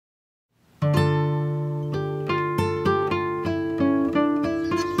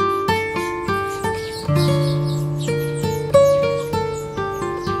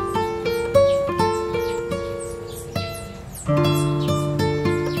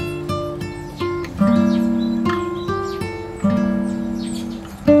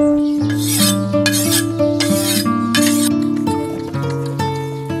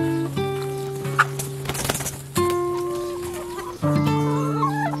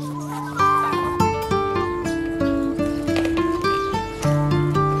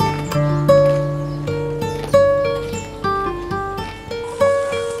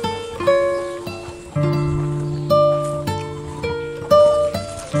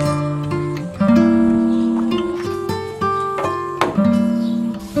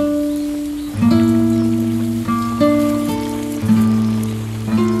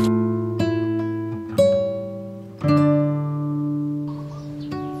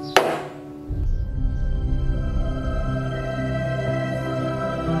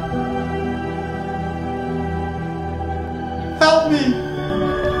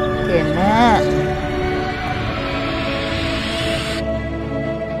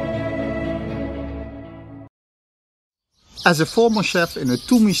As a former chef in a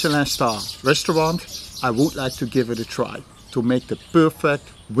 2 Michelin star restaurant, I would like to give it a try to make the perfect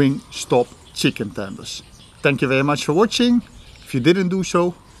Wingstop chicken tenders. Thank you very much for watching. If you didn't do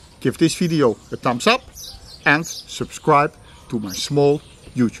so, give this video a thumbs up and subscribe to my small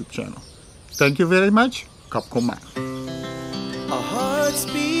YouTube channel. Thank you very much. Kom maar. Our hearts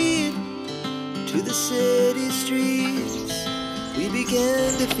beat to the city streets. We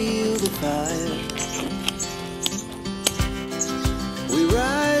began to feel the fire. We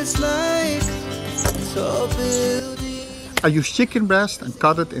rise like tall buildings. I use chicken breast and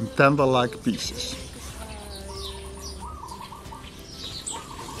cut it in tender-like pieces.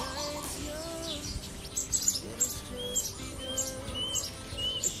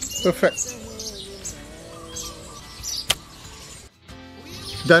 Perfect.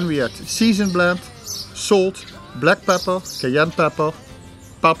 Then we add season blend, salt, black pepper, cayenne pepper,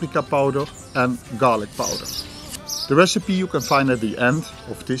 paprika powder and garlic powder. The recipe you can find at the end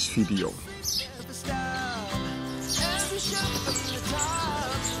of this video.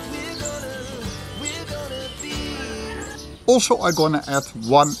 Also I'm gonna add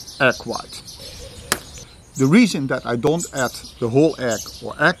 1 egg white. The reason that I don't add the whole egg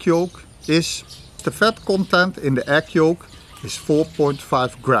or egg yolk is the fat content in the egg yolk is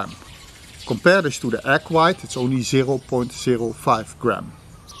 4.5 gram. Compare this to the egg white, it's only 0.05 gram.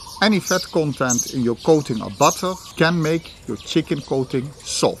 Any fat content in your coating or butter can make your chicken coating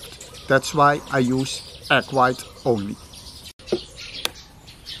soft. That's why I use egg white only.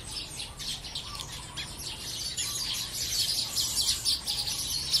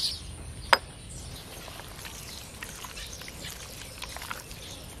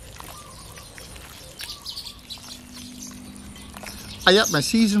 I add my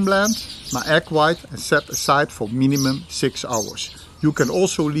season blend, my egg white and set aside for minimum 6 hours. You can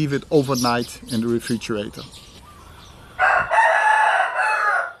also leave it overnight in the refrigerator.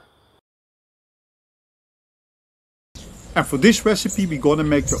 And for this recipe we're gonna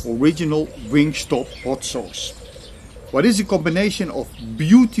make the original Wingstop hot sauce. What is a combination of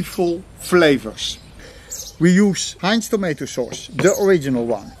beautiful flavors. We use Heinz tomato sauce, the original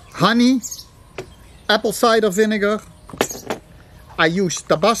one. Honey, apple cider vinegar. I use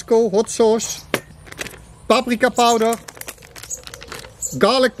Tabasco hot sauce, paprika powder,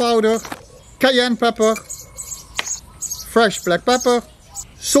 garlic powder, cayenne pepper, fresh black pepper,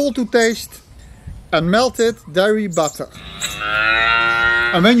 salt to taste and melted dairy butter.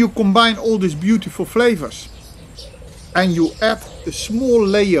 And when you combine all these beautiful flavors and you add a small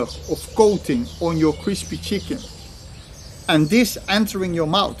layer of coating on your crispy chicken and this entering your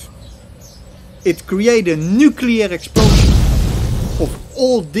mouth, it creates a nuclear explosion of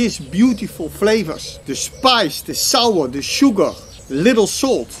all these beautiful flavors. The spice, the sour, the sugar, little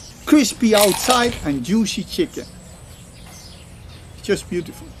salt, crispy outside and juicy chicken. Just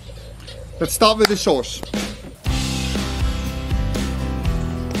beautiful. Let's start with the sauce.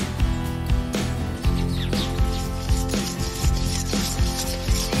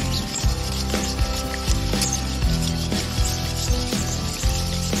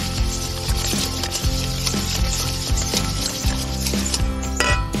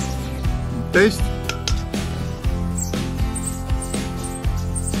 Taste.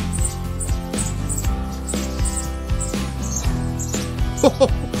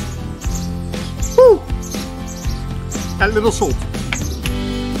 Woo. And a little salt.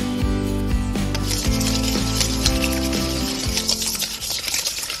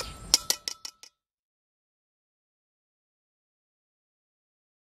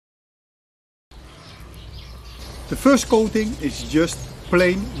 The first coating is just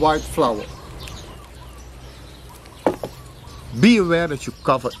plain white flour. Be aware that you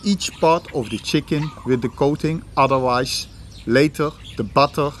cover each part of the chicken with the coating, otherwise later the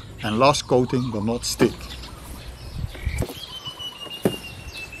butter and last coating will not stick.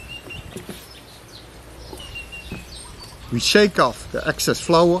 We shake off the excess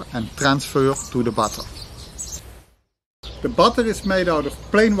flour and transfer to the butter. The butter is made out of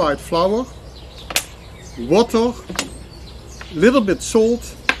plain white flour, water, little bit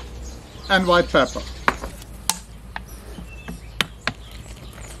salt and white pepper.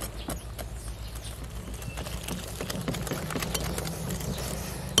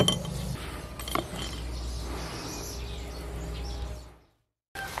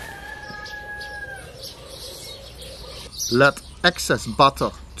 Let excess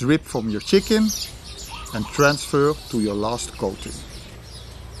butter drip from your chicken and transfer to your last coating.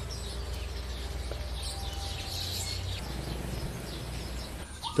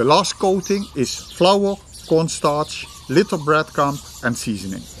 The last coating is flour, cornstarch, little breadcrumb and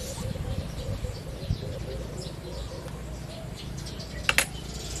seasoning.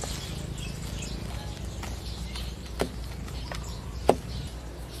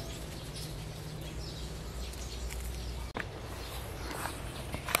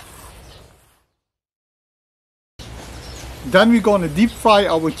 Then we're gonna deep fry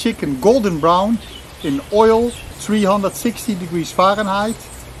our chicken golden brown in oil 360 degrees Fahrenheit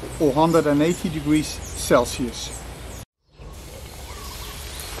or 180 degrees Celsius.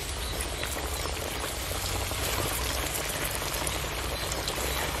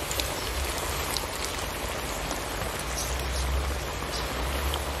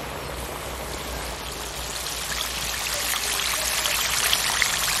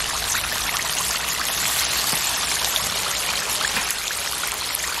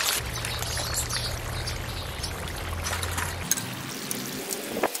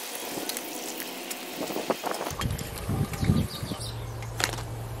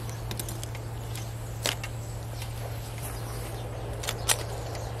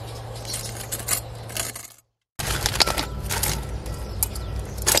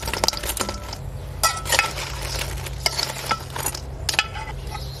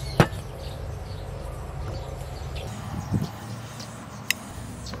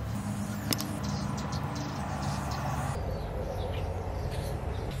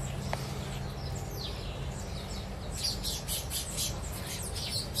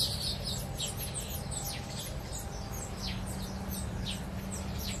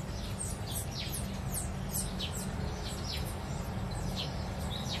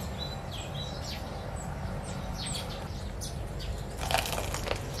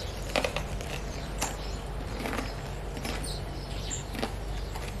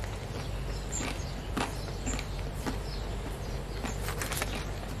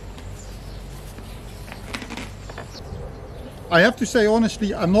 I have to say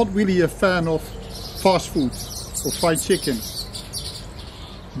honestly, I'm not really a fan of fast food or fried chicken,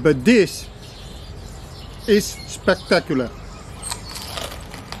 but this is spectacular.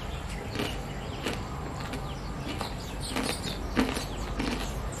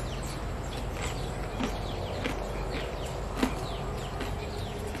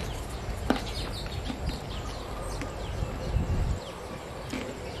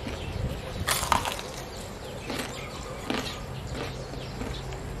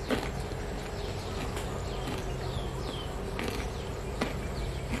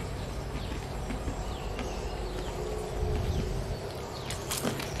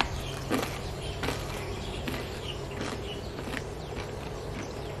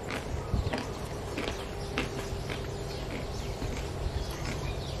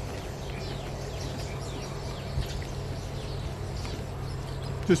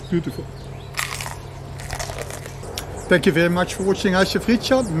 Just beautiful. Thank you very much for watching. I, Chef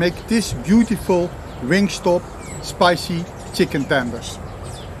Richard, make this beautiful Wingstop spicy chicken tenders.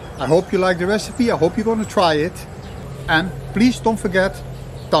 I hope you like the recipe. I hope you're going to try it. And please don't forget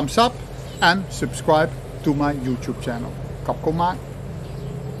thumbs up and subscribe to my YouTube channel. Kapkom maar.